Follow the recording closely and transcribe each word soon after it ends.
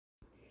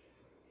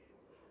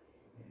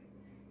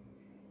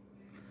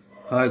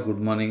Hi, good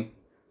morning.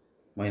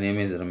 My name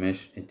is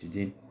Ramesh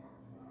HG,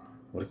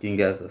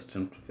 working as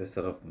Assistant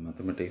Professor of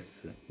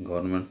Mathematics,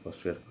 Government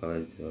Postgraduate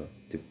College,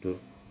 Tiptur.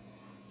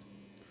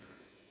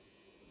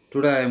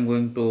 Today I am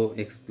going to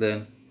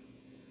explain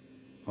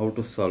how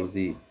to solve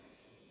the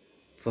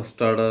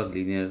first order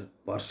linear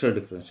partial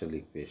differential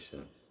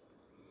equations.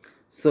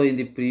 So in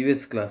the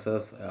previous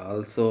classes,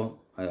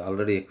 I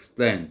already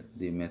explained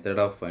the method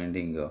of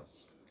finding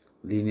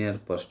linear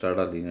first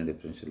order linear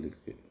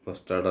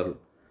first order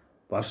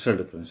partial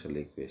differential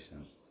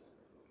equations.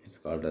 It's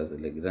called as a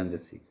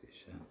Lagrange's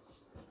equation.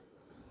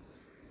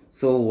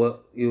 So,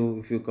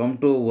 if you come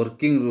to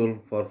working rule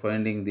for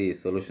finding the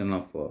solution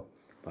of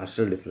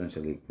partial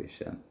differential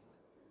equation,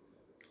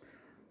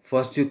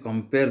 first you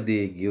compare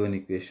the given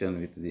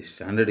equation with the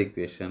standard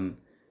equation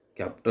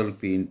capital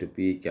P into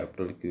P,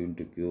 capital Q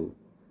into Q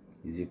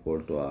is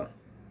equal to R.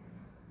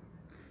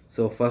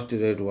 So, first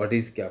you write what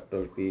is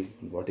capital P,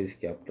 what is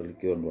capital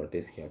Q, and what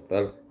is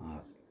capital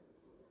R.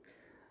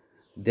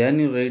 Then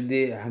you write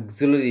the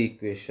auxiliary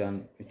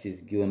equation which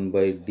is given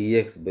by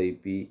dx by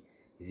P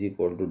is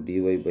equal to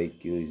dy by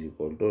Q is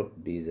equal to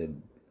dz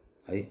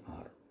by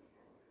R.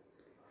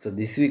 So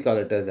this we call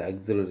it as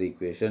auxiliary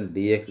equation.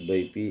 Dx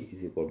by P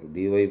is equal to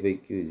dy by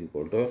Q is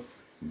equal to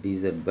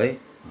dz by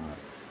R.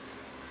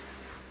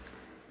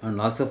 And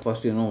also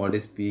first you know what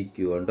is P,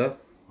 Q and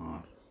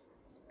R.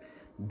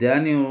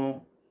 Then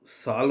you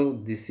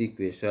solve this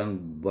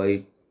equation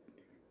by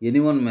any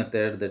one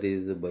method, that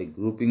is by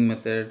grouping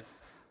method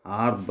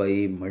or by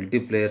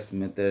multipliers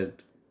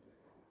method.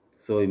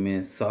 So you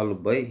may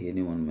solve by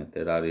any one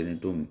method or any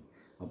two,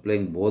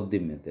 applying both the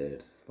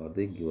methods for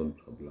the given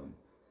problem.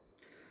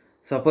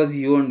 Suppose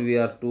u and v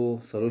are two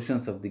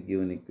solutions of the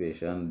given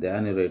equation,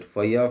 then you write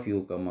phi of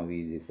u comma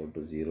v is equal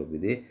to 0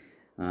 with the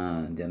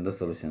general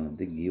solution of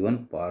the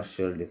given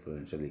partial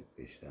differential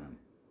equation.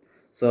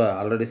 So I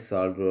already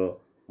solved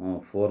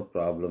 4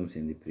 problems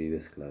in the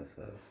previous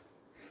classes.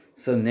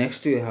 So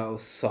next we have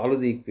solved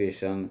the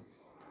equation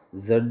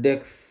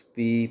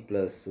zxp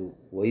plus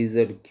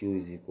yzq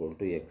is equal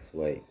to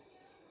xy.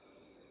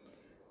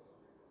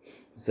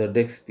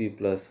 Zxp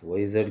plus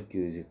yzq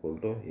is equal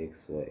to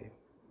xy.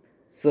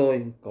 So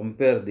you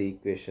compare the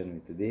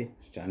equation with the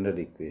standard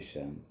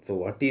equation. So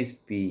what is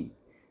P?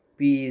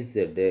 P is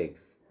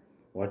Zx.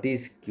 What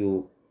is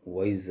Q?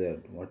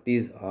 Yz. What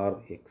is R?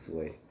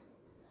 Xy.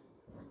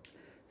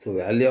 So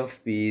value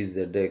of P is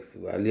Zx.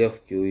 Value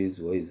of Q is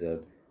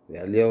Yz.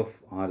 Value of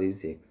R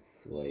is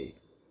Xy.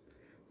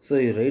 So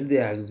you write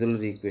the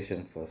auxiliary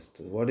equation first.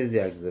 What is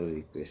the auxiliary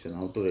equation?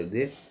 How to write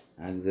the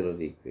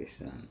auxiliary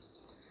equation?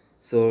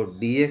 So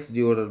dx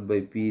divided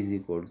by P is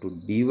equal to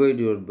dy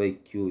divided by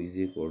Q is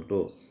equal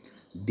to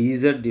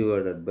dz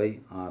divided by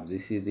R.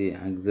 This is the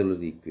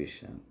auxiliary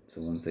equation. So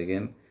once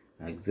again,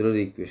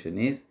 auxiliary equation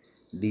is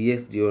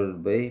dx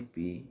divided by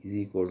P is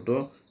equal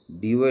to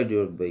dy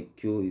divided by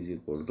Q is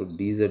equal to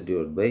dz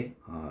divided by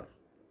R.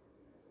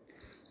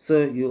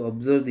 So you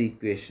observe the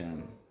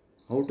equation.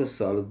 How to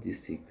solve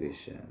this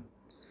equation?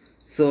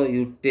 So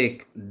you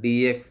take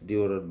dx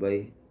divided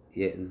by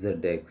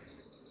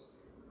zx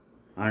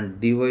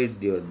and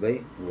divided by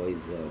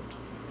yz.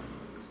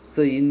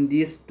 So in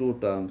these two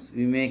terms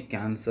we may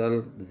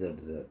cancel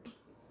zz.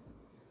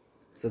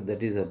 So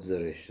that is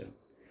observation.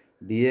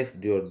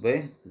 Dx divided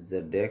by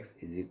zx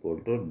is equal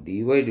to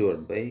dy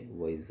divided by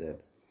yz.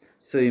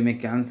 So you may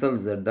cancel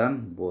z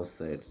on both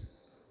sides.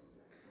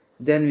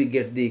 Then we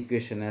get the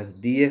equation as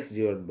dx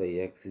divided by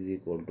x is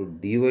equal to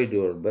dy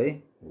divided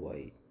by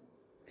y.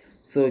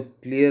 So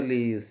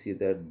clearly you see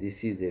that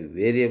this is a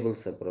variable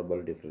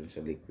separable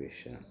differential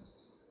equation.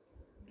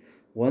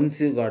 Once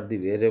you got the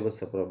variable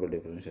separable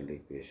differential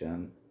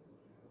equation,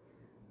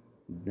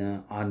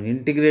 on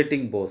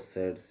integrating both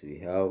sides, we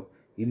have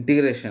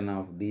integration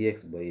of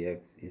dx by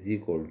x is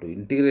equal to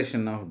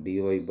integration of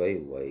dy by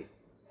y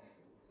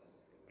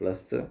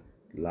plus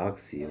log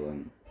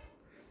c1.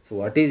 So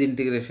what is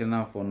integration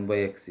of 1 by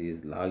x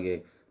is log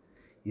x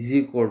is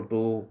equal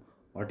to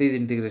what is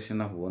integration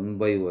of 1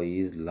 by y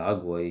is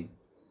log y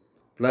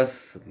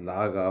plus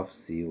log of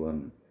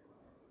c1.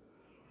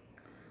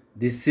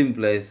 This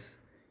implies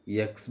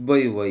x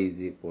by y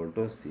is equal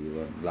to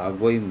c1. Log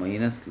y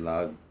minus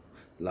log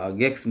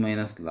x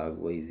minus log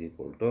y is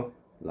equal to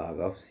log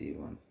of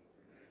c1.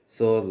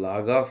 So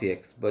log of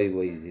x by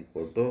y is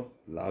equal to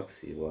log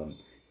c1.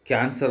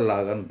 Cancel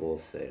log on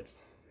both sides.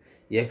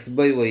 X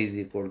by y is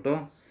equal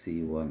to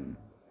c1.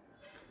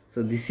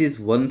 So this is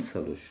one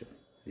solution.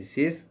 This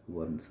is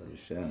one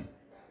solution.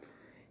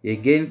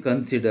 Again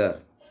consider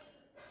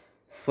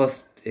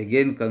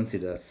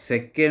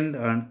second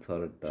and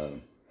third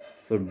term.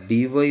 So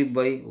dy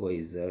by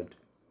yz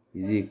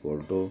is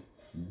equal to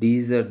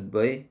dz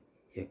by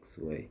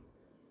xy.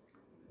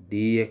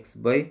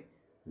 Dx by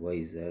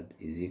yz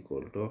is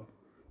equal to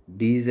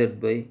dz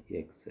by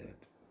xz.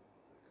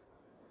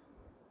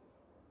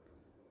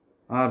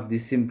 Or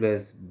this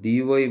implies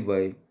dy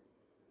by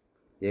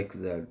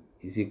xz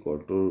is equal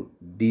to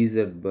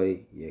dz by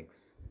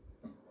x.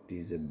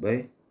 Dz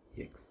by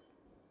x.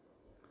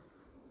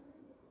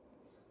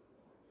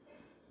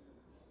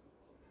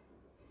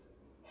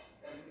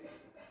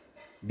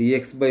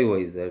 dx by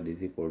yz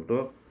is equal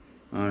to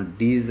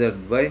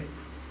dz by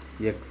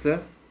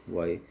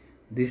xy.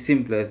 This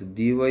implies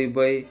dy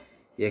by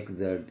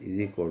xz is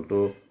equal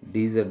to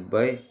dz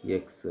by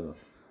x,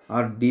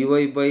 or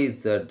dy by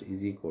z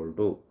is equal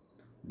to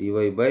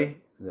dy by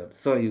z.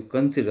 So you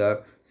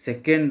consider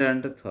second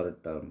and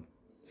third term.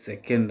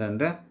 Second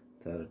and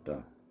third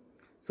term.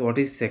 So what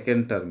is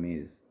second term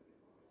is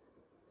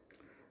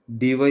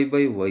dy by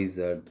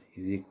yz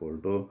is equal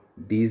to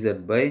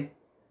dz by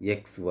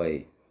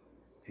xy.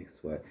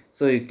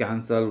 So you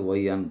cancel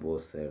y on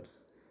both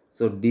sides.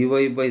 So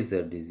dy by z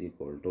is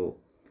equal to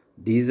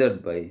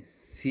dz by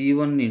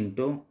c1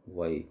 into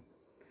y.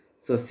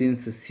 So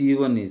since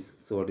c1 is,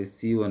 so what is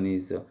c1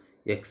 is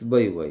x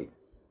by y.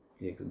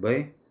 X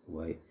by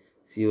y.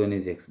 c1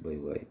 is x by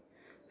y.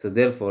 So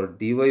therefore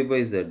dy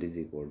by z is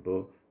equal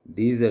to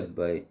dz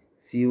by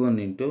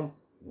c1 into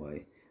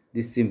y.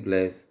 This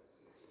implies,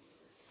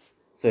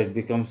 so it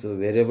becomes a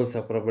variable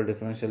separable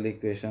differential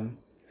equation.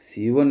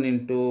 C1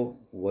 into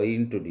y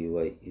into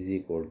dy is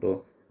equal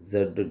to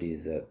z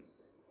dz.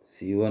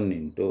 C1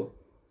 into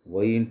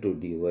y into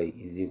dy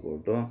is equal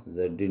to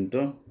z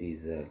into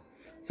dz.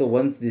 So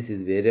once this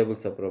is variable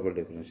separable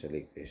differential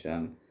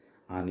equation,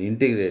 on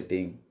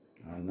integrating,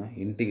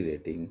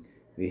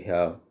 we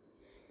have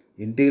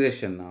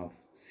integration of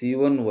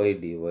c1y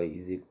dy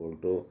is equal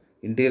to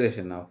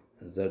integration of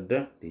z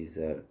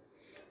dz.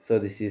 So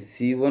this is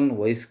c1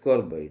 y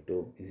square by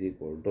 2 is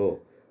equal to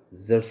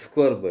z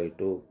square by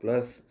 2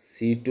 plus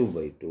c2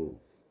 by 2.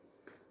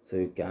 So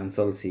you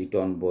cancel c2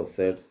 on both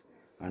sides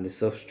and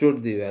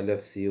substitute the value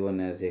of c1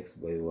 as x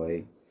by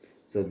y.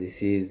 So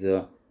this is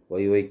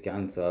y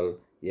cancel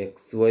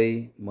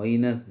xy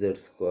minus z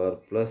square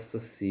plus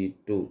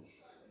c2,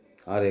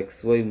 or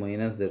xy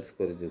minus z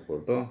square is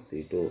equal to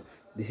c2.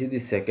 This is the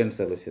second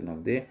solution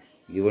of the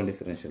given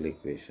differential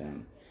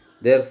equation.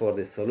 Therefore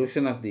the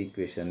solution of the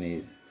equation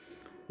is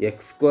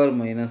x square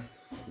minus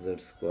z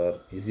square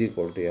is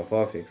equal to f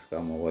of x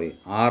comma y,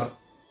 or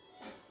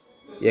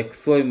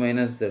xy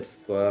minus z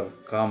square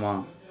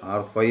comma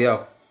or phi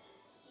of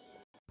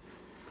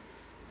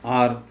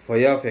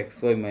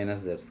xy minus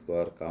z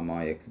square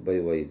comma x by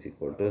y is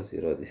equal to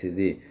 0. This is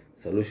the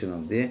solution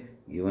of the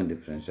given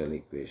differential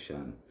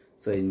equation.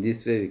 So in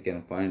this way we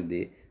can find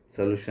the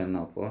solution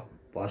of a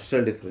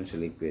partial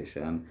differential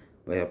equation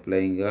by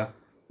applying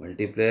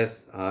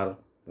multipliers or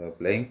by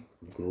applying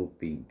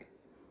grouping.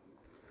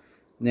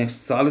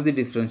 Next, solve the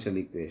differential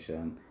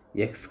equation.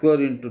 X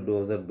square into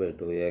dou z by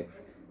dou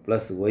x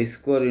plus y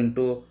square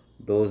into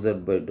dou z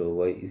by dou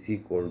y is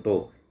equal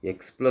to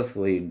x plus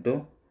y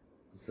into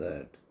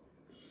z.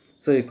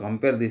 So you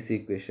compare this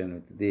equation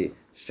with the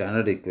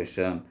standard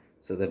equation.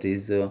 So that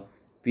is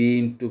p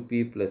into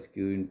p plus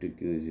q into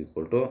q is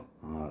equal to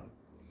r.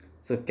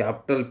 So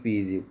capital P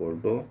is equal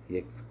to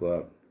x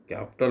square.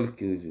 Capital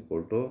Q is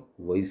equal to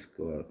y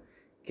square.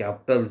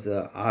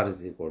 Capital R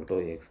is equal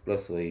to x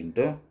plus y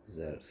into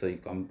z. So you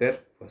compare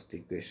first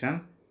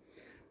equation.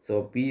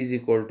 So P is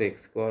equal to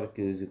x square,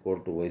 Q is equal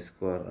to y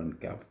square, and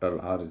capital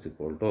R is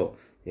equal to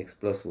x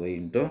plus y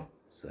into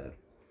z.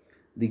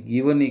 The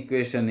given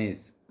equation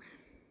is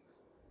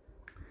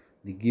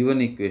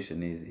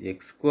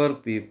x square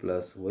P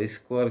plus y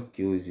square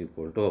Q is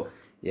equal to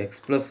x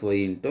plus y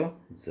into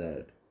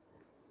z.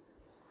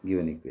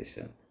 Given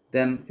equation.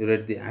 Then you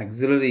write the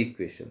auxiliary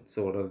equation.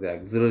 So what are the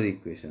auxiliary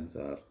equations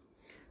are?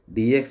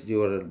 Dx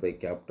divided by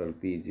capital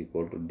P is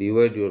equal to dy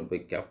divided by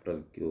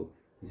capital Q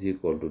is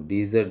equal to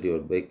dz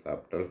divided by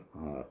capital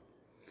R.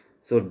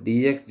 So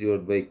dx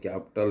divided by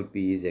capital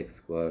P is x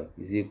square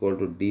is equal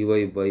to dy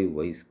by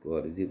y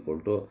square is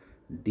equal to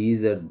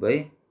dz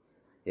by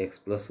x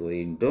plus y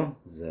into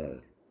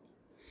z.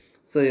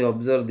 So you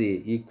observe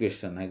the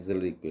equation,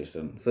 auxiliary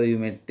equation. So you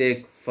may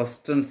take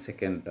first and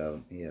second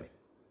term here.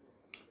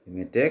 You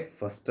may take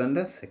first and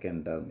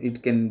second term.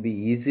 It can be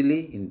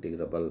easily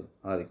integrable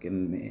or it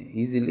can be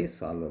easily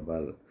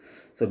solvable.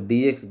 So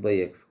dx by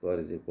x square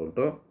is equal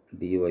to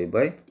dy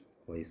by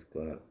y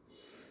square.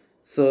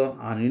 So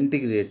on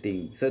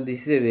integrating, so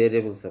this is a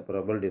variable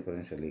separable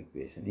differential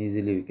equation.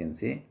 Easily we can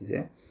say it is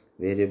a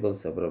variable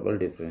separable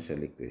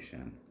differential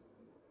equation.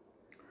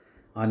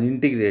 On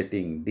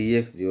integrating,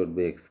 dx divided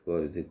by x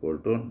square is equal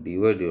to dy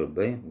divided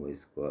by y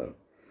square.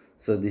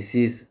 So this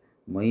is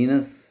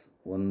minus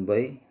 1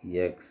 by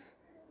x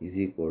is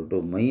equal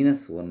to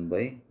minus 1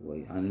 by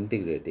y. On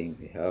integrating,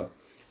 we have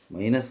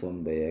minus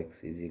 1 by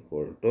x is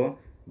equal to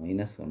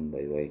minus 1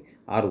 by y,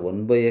 or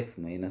 1 by x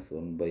minus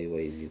 1 by y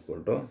is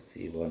equal to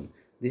c1.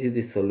 This is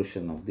the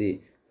solution of the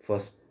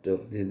first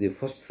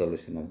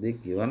solution of the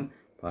given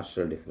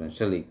partial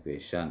differential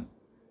equation.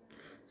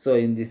 So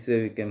in this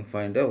way we can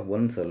find a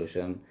one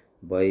solution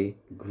by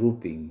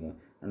grouping,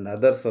 and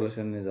other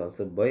solution is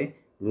also by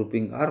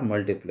grouping or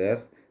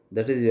multipliers.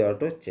 That is you have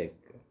to check.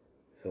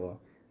 So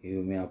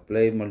you may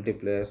apply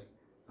multipliers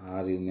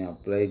or you may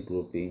apply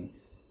grouping.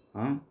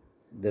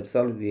 That's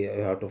all. We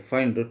have to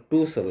find the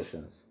two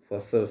solutions.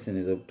 First solution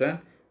is obtained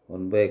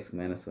 1 by x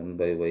minus 1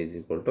 by y is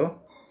equal to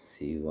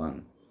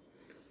c1.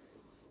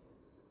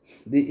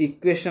 The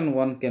equation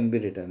 1 can be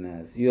written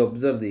as, you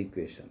observe the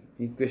equation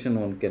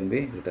 1 can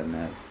be written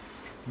as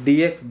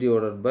dx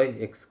divided by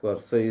x square.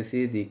 So you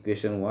see the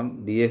equation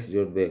 1, dx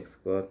divided by x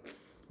square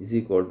is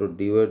equal to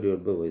dy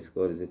divided by y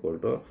square is equal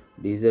to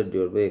dz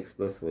divided by x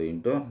plus y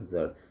into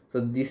z. So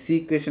this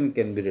equation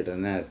can be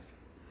written as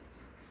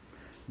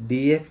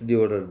dx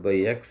divided by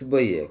x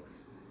dy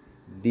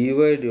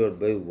divided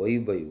by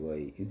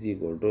y is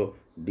equal to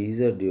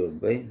dz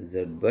divided by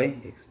z by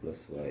x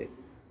plus y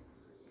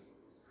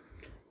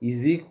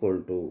is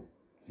equal to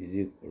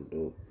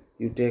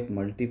you take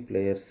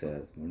multipliers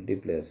as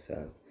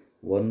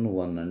 1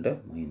 1 and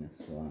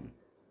minus 1.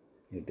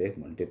 You take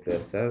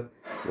multipliers as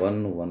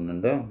 1 1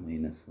 and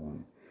minus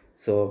 1.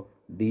 So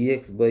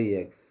dx by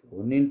x,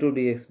 1 into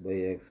dx by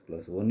x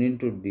plus 1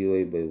 into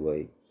dy by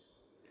y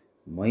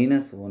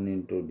minus 1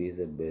 into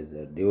dz by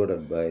z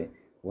divided by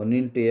 1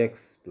 into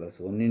x plus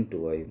 1 into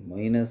y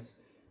minus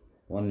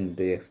 1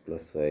 into x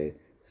plus y.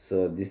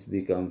 So this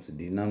becomes,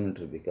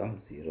 denominator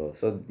becomes 0.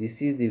 So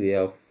this is the way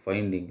of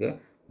finding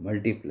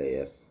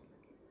multipliers.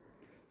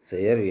 So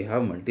here we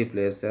have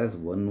multipliers as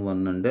 1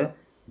 1 and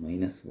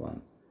minus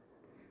 1.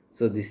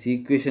 So this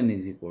equation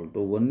is equal to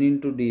 1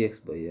 into dx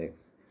by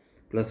x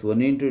plus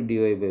 1 into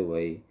dy by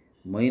y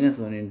minus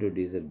 1 into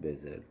dz by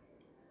z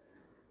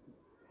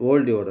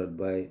whole divided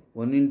by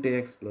 1 into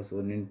x plus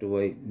 1 into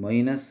y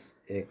minus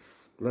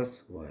x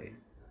plus y.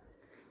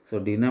 So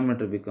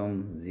denominator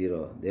becomes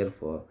 0.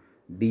 Therefore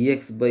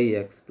dx by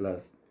x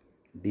plus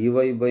dy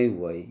by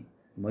y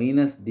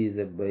minus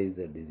dz by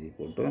z is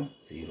equal to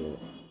 0.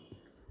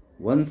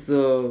 Once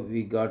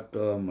we got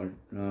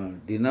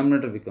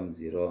denominator becomes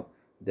 0,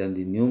 then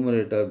the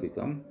numerator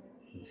become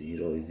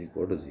 0 is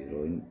equal to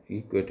 0,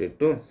 equated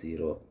to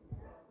 0.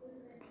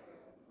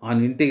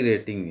 On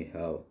integrating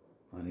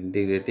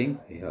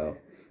we have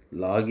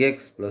log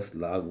x plus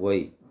log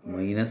y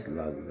minus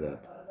log z.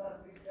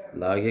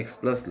 Log x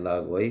plus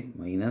log y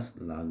minus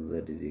log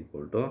z is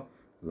equal to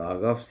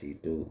log of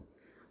c2,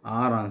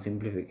 or on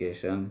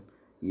simplification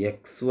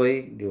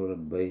xy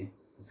divided by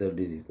z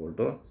is equal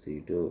to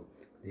c2.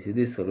 This is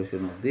the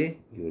solution of the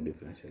given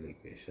differential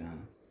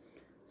equation.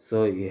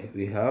 So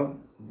we have,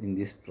 in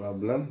this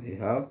problem we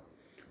have,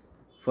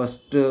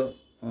 first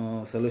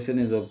solution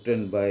is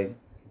obtained by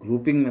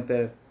grouping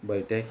method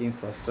by taking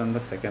first and the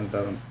second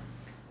term.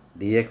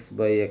 Dx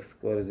by x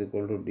square is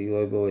equal to dy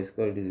by y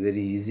square. It is very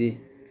easy.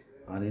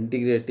 On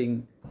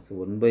integrating, so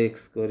 1 by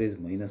x square is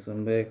minus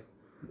 1 by x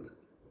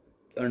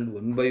and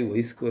 1 by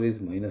y square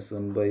is minus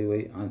 1 by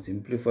y. On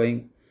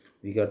simplifying,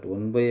 we got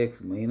 1 by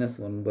x minus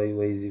 1 by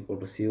y is equal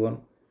to c1.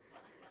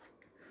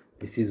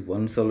 This is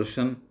one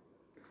solution.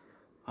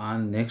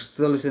 And next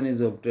solution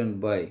is obtained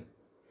by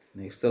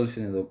the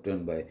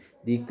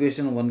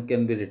equation 1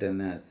 can be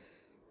written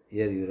as,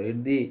 here you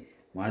write the,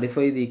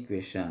 modify the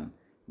equation,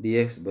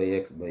 dx by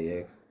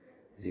x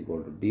is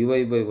equal to dy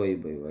by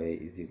y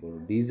is equal to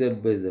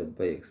dz by z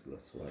by x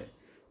plus y.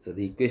 So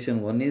the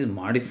equation 1 is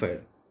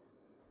modified.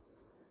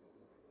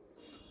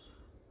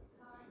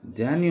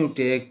 Then you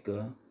take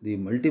the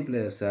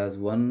multipliers as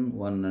 1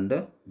 1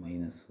 and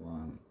minus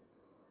 1.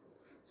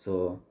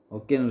 So how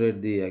can you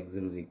write the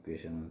auxiliary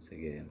equation once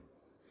again?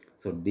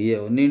 So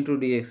 1 into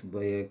dx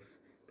by x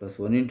plus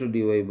 1 into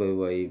dy by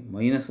y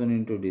minus 1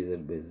 into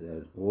dz by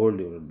z whole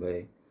divided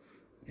by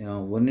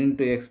 1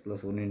 into x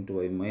plus 1 into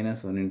y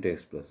minus 1 into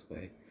x plus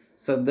y,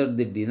 so that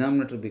the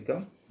denominator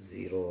becomes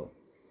 0.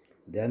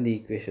 Then the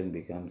equation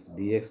becomes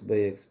dx by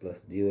x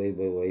plus dy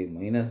by y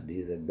minus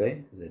dz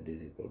by z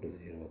is equal to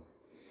 0.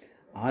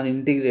 On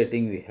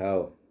integrating, we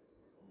have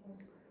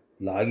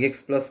log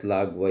x plus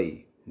log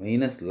y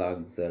minus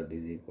log z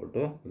is equal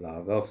to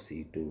log of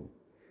c2.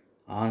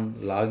 On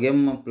log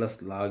m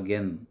plus log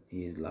n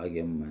is log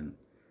mn.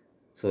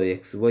 So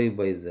xy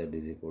by z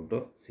is equal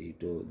to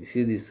c2. This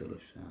is the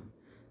solution.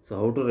 So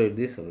how to write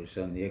the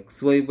solution?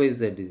 Xy by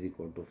z is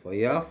equal to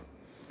phi of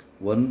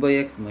 1 by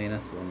x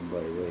minus 1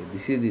 by y.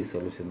 This is the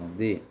solution of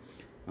the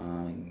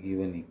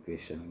given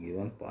equation,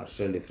 given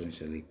partial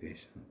differential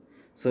equation.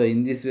 So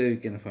in this way we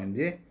can find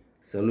the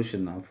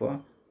solution of a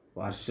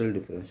partial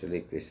differential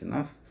equation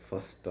of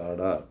first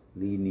order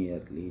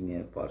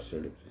linear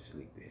partial differential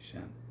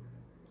equation.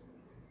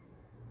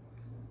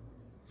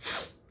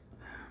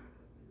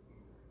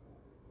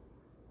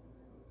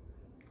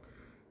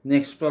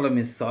 Next problem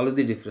is solve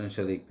the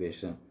differential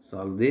equation. So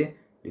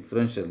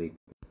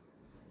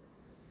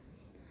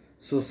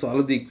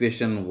solve the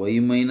equation y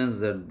minus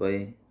z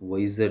by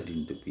yz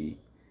into p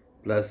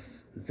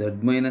plus z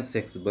minus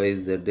x by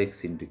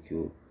zx into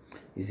q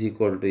is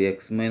equal to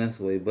x minus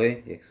y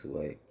by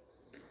xy.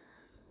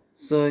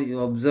 So you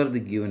observe the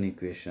given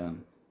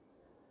equation.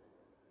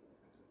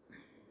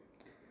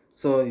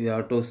 So you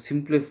have to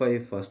simplify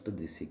first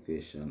this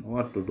equation.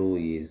 What to do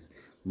is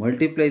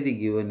multiply the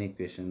given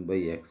equation by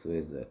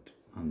xyz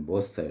on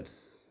both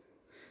sides.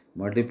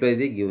 Multiply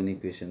the given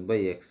equation by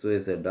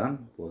xyz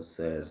on both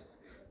sides.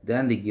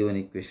 Then the given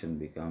equation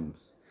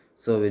becomes,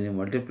 so when you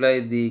multiply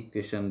the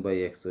equation by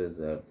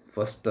xyz,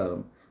 first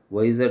term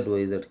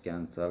yz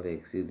cancel,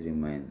 x is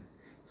remain.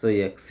 So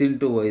x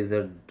into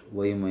yz,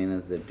 y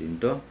minus z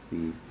into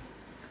p.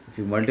 If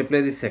you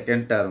multiply the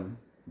second term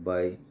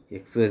by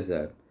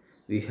xyz,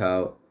 we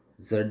have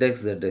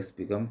zx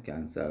become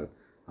cancelled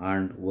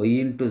and y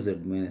into z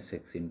minus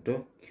x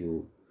into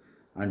q.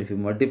 And if you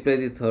multiply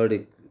the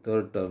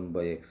third term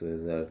by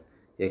xyz,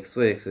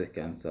 xy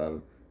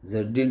cancel, z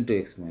into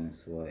x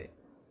minus y.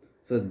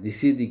 So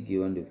this is the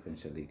given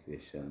differential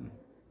equation.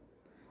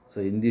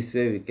 So in this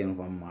way we can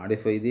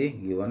modify the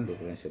given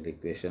differential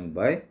equation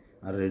by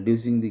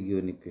reducing the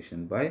given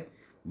equation by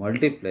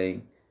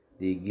multiplying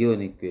the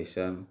given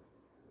equation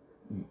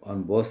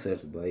on both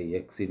sides by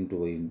x into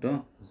y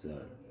into z.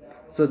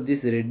 So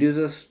this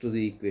reduces to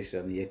the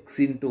equation x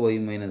into y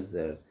minus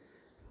z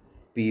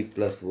p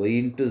plus y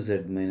into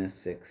z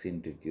minus x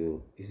into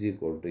q is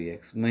equal to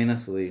x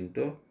minus y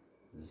into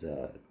z.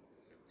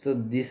 So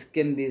this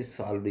can be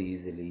solved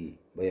easily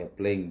by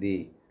applying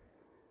the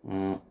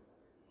uh,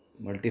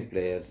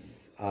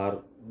 multipliers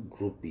or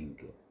grouping.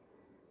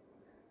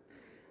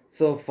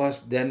 So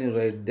first then you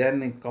write,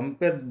 then you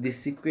compare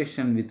this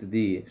equation with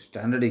the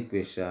standard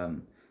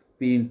equation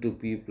p into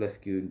p plus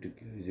q into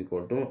q is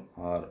equal to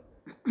r.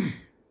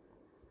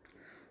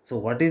 So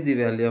what is the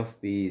value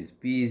of p is?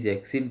 P is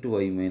x into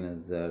y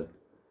minus z.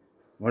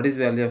 What is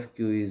value of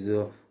q is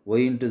y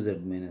into z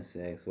minus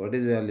x. What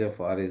is value of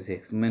r is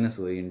x minus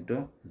y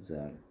into z.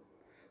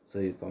 So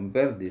you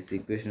compare this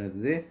equation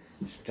with the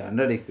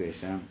standard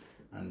equation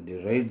and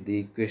you write the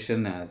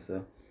equation as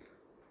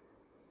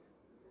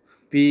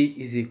p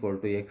is equal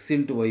to x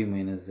into y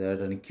minus z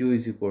and q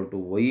is equal to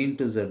y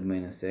into z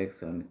minus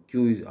x and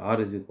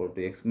r is equal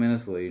to x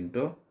minus y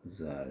into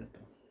z.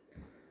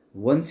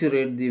 Once you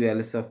write the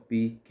values of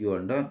p, q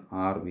and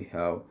r, we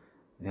have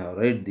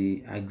write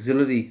the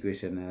auxiliary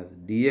equation as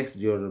dx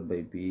divided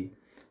by p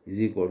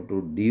is equal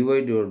to dy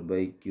divided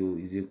by q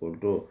is equal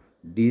to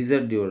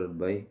dz divided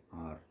by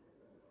r.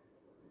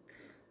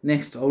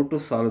 Next, how to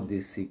solve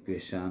this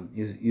equation?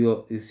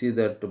 You see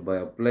that by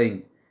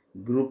applying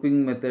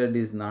grouping method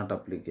is not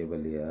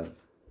applicable here.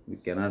 We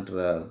cannot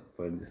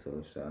find the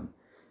solution.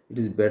 It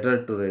is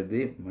better to write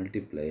the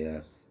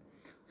multipliers.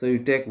 So you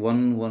take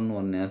 1, 1,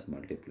 1 as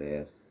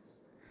multipliers.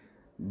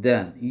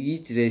 Then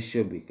each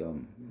ratio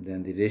become,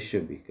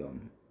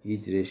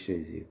 each ratio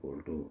is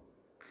equal to.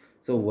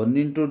 So 1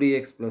 into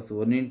dx plus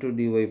 1 into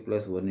dy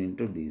plus 1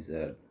 into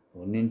dz.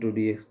 1 into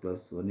dx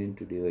plus 1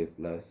 into dy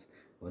plus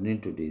 1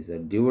 into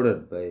dz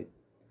divided by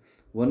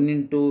 1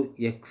 into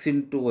x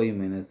into y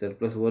minus z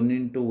plus 1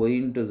 into y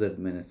into z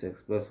minus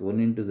x plus 1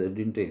 into z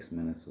into x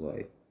minus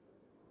y.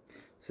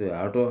 So you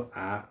have to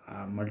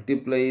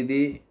multiply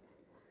the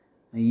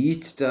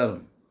each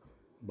term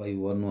by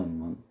 1, 1,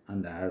 1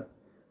 and add.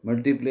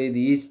 Multiply the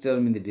each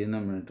term in the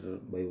denominator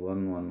by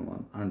 1, 1,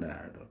 1 and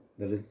add.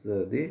 That is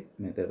the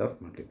method of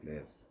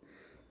multipliers.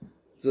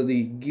 So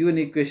the given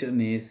equation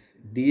is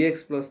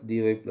dx plus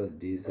dy plus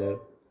dz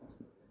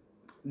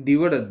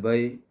divided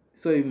by,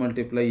 so you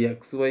multiply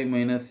xy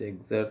minus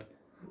xz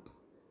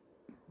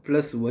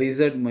plus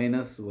yz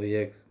minus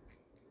yx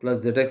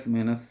plus zx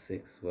minus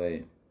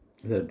xy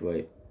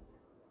zy.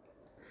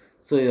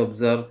 So you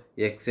observe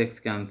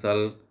xx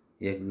cancel,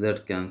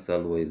 xz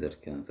cancel,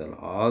 yz cancel.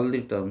 All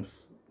the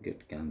terms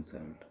get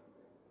cancelled.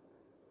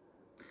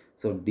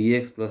 So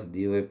dx plus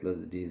dy plus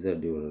dz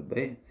divided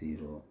by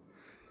 0.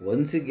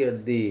 Once you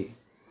get the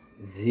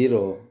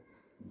 0,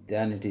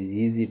 then it is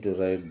easy to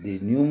write the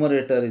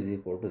numerator is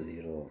equal to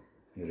 0.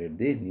 You write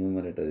the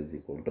numerator is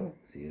equal to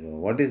 0.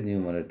 What is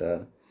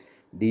numerator?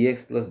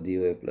 Dx plus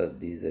dy plus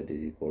dz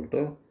is equal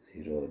to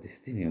 0. This is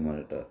the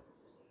numerator.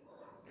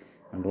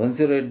 And once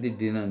you write the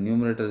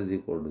numerator is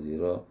equal to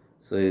 0,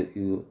 so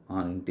you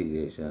on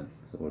integration.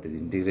 So what is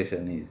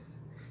integration is?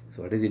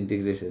 So what is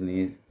integration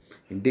is?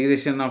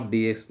 Integration of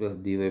dx plus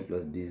dy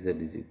plus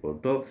dz is equal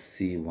to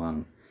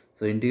c1.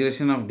 So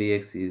integration of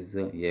dx is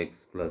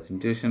x plus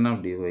integration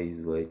of dy is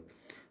y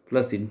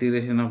plus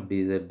integration of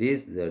dz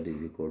is z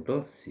is equal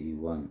to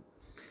c1.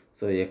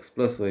 So x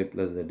plus y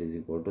plus z is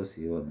equal to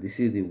c1. This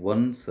is the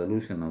one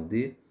solution of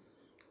the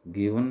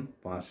given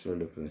partial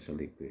differential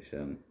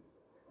equation.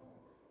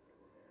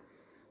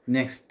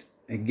 Next,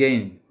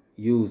 again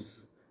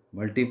use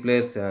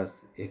multipliers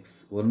as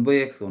x 1 by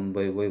x 1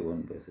 by y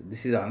 1 by z.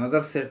 This is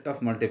another set of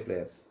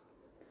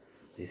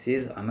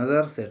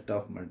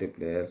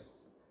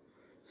multipliers.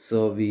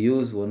 So we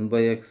use 1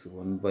 by x,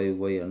 1 by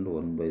y and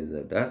 1 by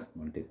z as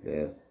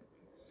multipliers.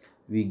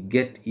 We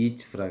get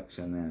each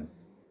fraction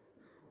as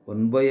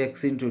 1 by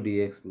x into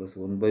dx plus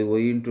 1 by y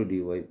into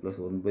dy plus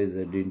 1 by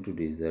z into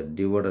dz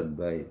divided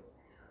by,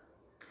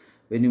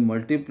 when you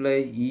multiply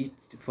each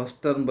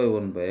first term by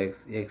 1 by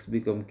x, x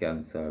become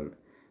cancelled.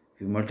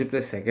 If you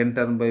multiply second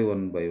term by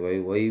 1 by y,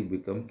 y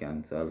become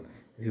cancelled.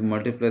 If you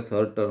multiply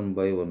third term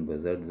by 1 by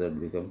z, z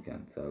become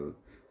cancelled.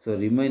 So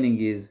remaining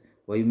is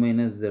y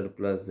minus z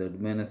plus z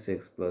minus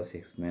x plus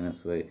x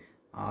minus y.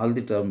 All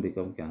the term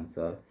become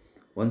cancelled.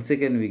 Once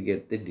again we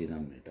get the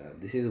denominator.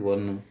 This is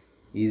one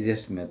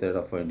easiest method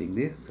of finding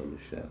the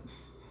solution.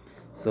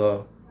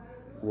 So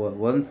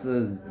once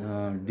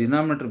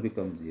denominator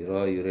becomes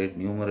 0, you write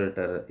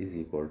numerator is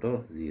equal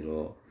to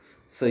 0.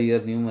 So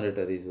your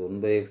numerator is 1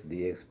 by x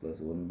dx plus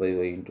 1 by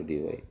y into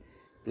dy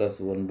plus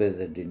 1 by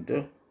z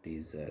into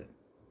dz.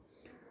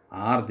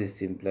 Or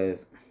this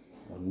implies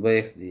 1 by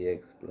x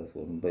dx plus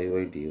 1 by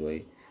y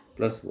dy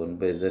plus 1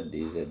 by z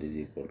dz is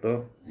equal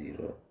to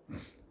 0.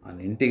 On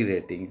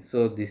integrating,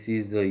 so this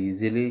is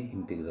easily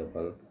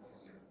integrable.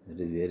 That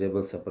is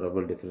variable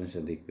separable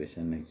differential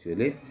equation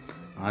actually.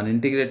 On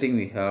integrating,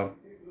 we have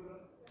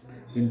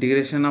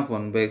integration of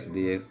 1 by x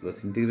dx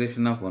plus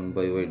integration of 1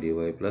 by y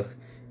dy plus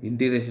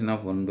integration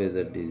of 1 by z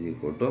is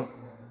equal to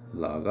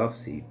log of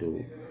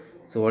c2.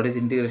 So what is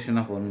integration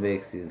of 1 by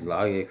x is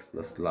log x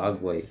plus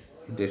log y.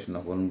 Integration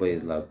of 1 by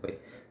is log y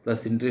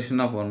plus integration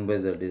of 1 by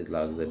z is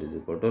log z is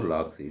equal to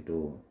log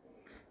c2.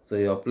 So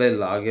you apply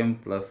log m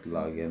plus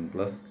log n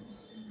plus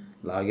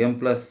log m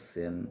plus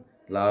n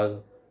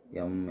log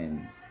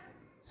mn.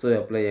 So you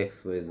apply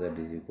x y z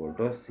is equal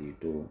to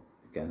c2.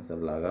 Cancel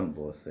log on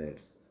both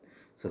sides.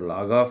 So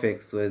log of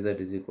x y z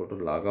is equal to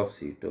log of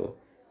c2.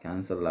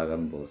 Cancel log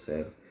on both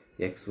sides.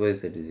 X y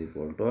z is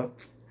equal to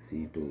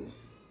c2.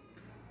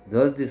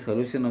 Thus the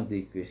solution of the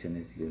equation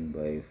is given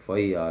by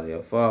phi or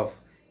f of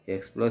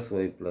x plus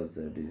y plus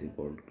z is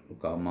equal to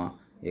comma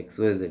x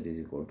y z is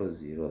equal to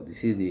 0.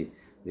 This is the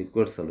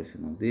required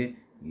solution of the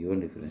given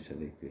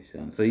differential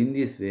equation. So in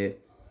this way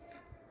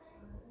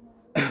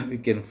we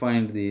can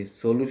find the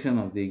solution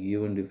of the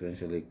given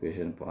differential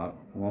equation for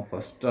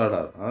first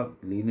order or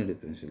linear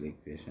differential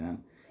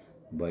equation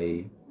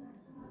by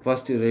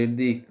first you write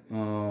the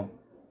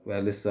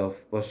values of,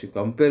 first you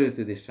compare with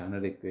the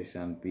standard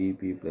equation p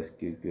plus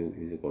q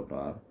is equal to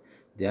r.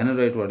 Then you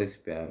write what is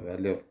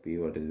value of p,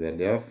 what is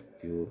value of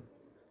q,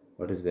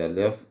 what is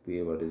value of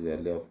p, what is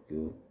value of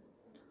q,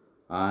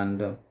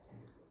 and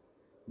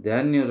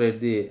then you write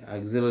the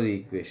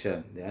auxiliary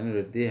equation.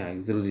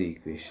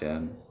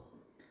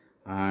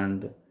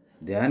 And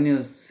then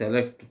you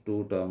select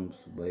two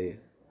terms by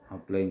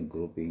applying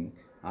grouping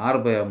or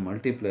by a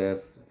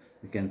multipliers.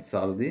 You can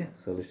solve the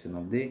solution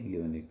of the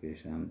given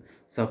equation.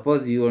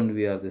 Suppose u and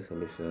v are the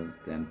solutions,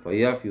 then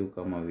phi of u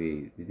comma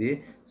v is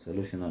the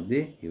solution of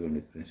the given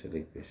differential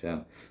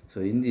equation.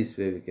 So in this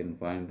way we can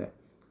find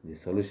the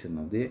solution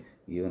of the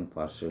given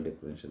partial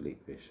differential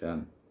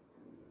equation.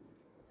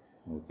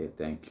 Okay,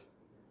 thank you.